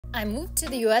I moved to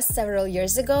the US several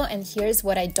years ago, and here's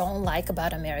what I don't like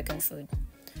about American food.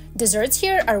 Desserts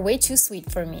here are way too sweet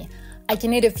for me. I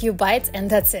can eat a few bites and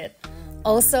that's it.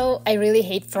 Also, I really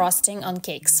hate frosting on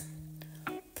cakes.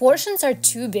 Portions are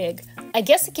too big. I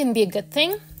guess it can be a good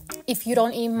thing. If you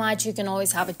don't eat much, you can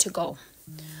always have it to go.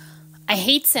 I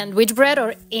hate sandwich bread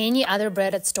or any other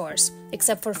bread at stores,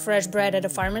 except for fresh bread at a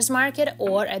farmer's market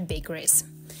or at bakeries.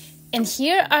 And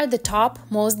here are the top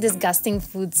most disgusting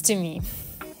foods to me.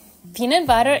 Peanut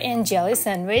butter and jelly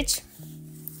sandwich,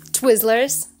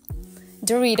 Twizzlers,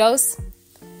 Doritos,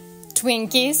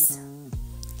 Twinkies,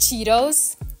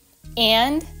 Cheetos,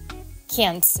 and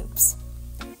canned soups.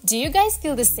 Do you guys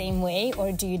feel the same way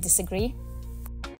or do you disagree?